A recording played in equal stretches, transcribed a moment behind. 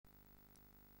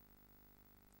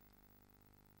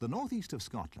The northeast of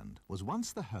Scotland was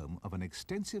once the home of an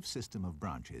extensive system of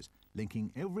branches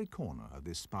linking every corner of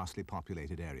this sparsely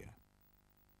populated area.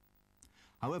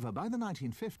 However, by the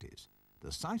 1950s,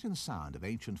 the sight and sound of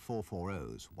ancient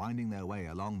 440s winding their way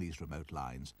along these remote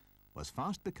lines was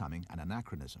fast becoming an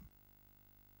anachronism.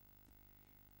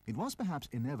 It was perhaps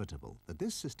inevitable that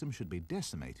this system should be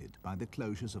decimated by the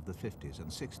closures of the 50s and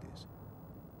 60s.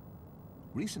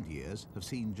 Recent years have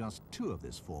seen just two of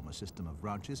this former system of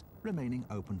branches remaining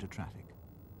open to traffic.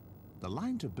 The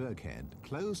line to Birkhead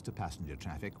closed to passenger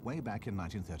traffic way back in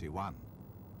 1931,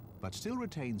 but still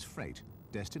retains freight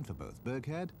destined for both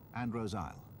Birkhead and Rose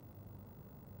Isle.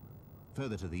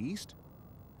 Further to the east,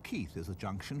 Keith is the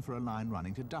junction for a line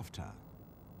running to Dufftown.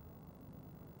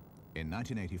 In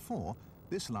 1984,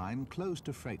 this line closed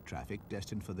to freight traffic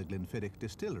destined for the Glenfiddich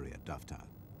distillery at Dufftown.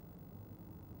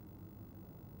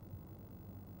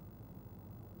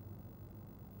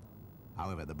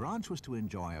 However, the branch was to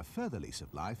enjoy a further lease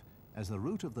of life as the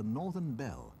route of the Northern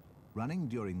Bell, running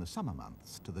during the summer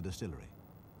months to the distillery.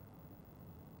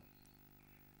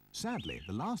 Sadly,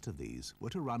 the last of these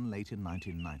were to run late in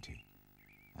 1990,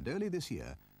 and early this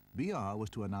year, BR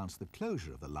was to announce the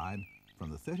closure of the line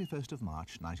from the 31st of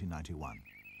March 1991.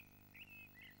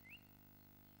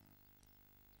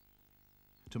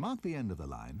 To mark the end of the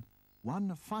line,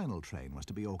 one final train was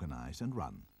to be organised and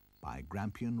run by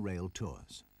Grampian Rail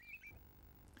Tours.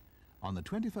 On the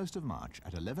 21st of March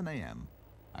at 11 a.m,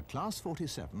 a Class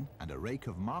 47 and a rake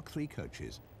of Mark III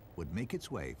coaches would make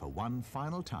its way for one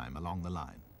final time along the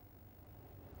line.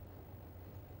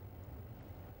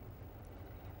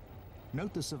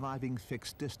 Note the surviving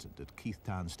fixed distant at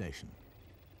Keithtown Station.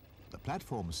 The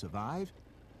platforms survive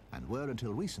and were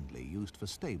until recently used for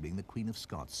stabling the Queen of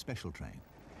Scots special train.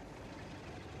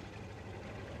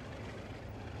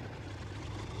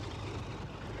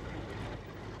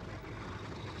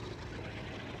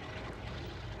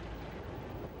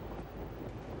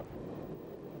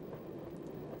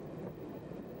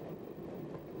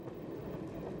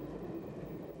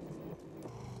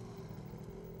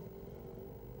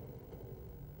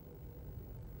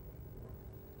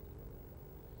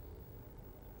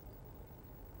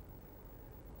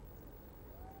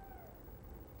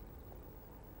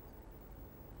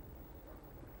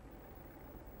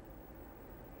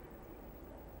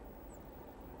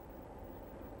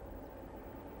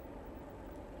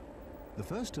 The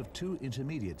first of two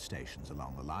intermediate stations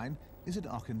along the line is at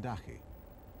Auchindachi.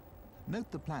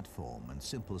 Note the platform and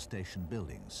simple station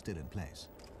buildings still in place.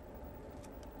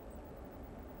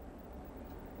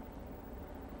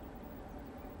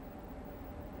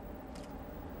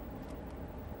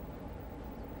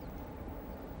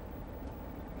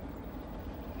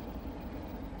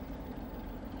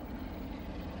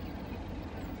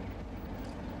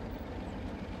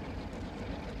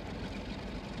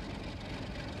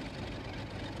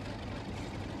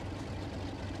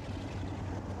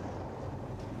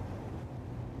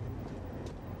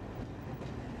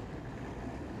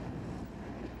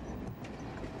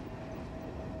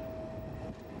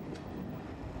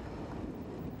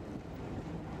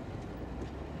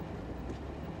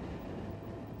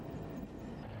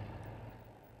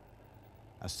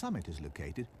 A summit is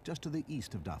located just to the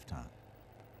east of Dufftown.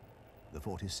 The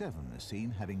 47 is seen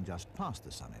having just passed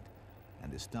the summit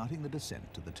and is starting the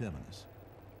descent to the terminus.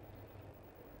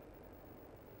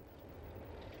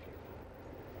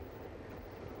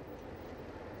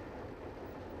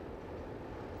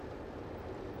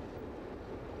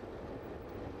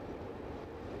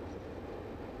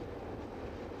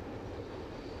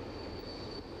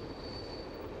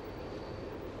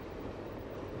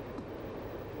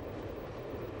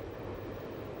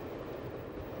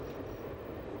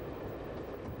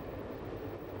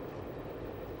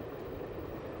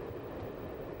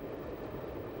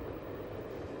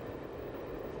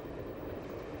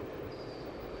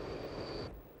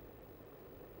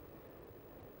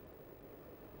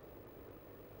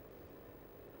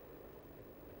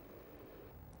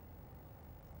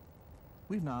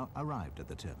 We've now arrived at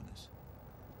the terminus.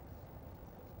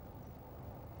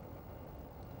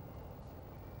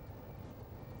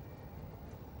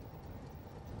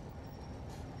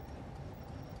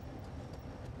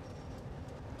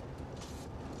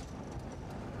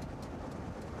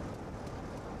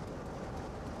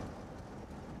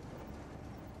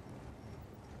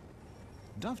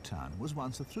 Dufftown was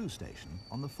once a through station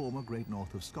on the former Great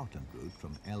North of Scotland route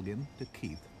from Elgin to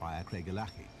Keith via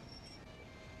Craigielachi.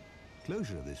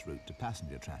 Closure of this route to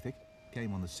passenger traffic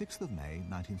came on the 6th of May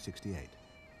 1968.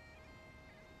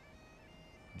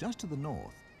 Just to the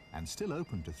north, and still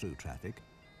open to through traffic,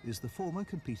 is the former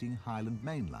competing Highland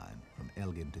Main Line from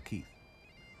Elgin to Keith.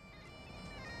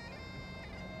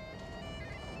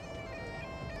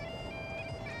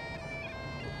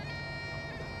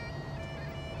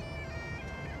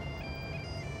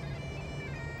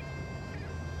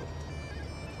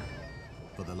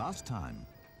 For the last time,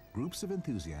 groups of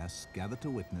enthusiasts gather to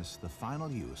witness the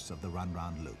final use of the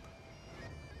run-round loop.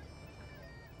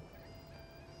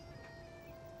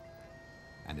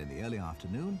 And in the early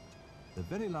afternoon, the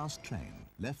very last train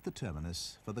left the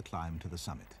terminus for the climb to the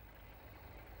summit.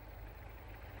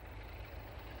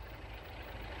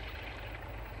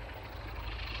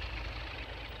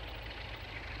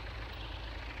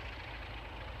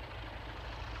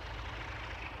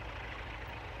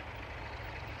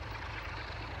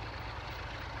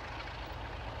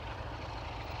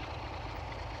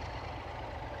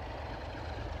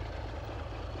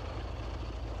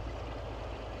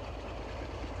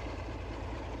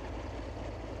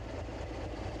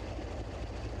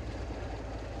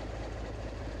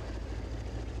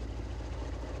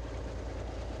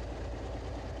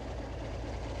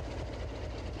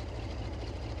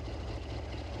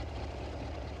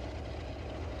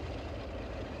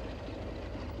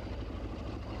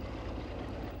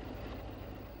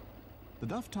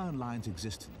 The Dufftown line's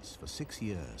existence for 6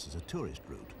 years as a tourist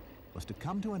route was to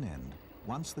come to an end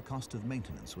once the cost of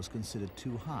maintenance was considered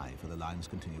too high for the line's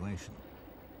continuation.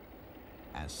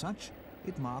 As such,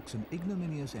 it marks an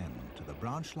ignominious end to the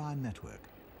branch line network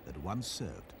that once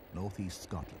served northeast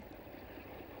Scotland.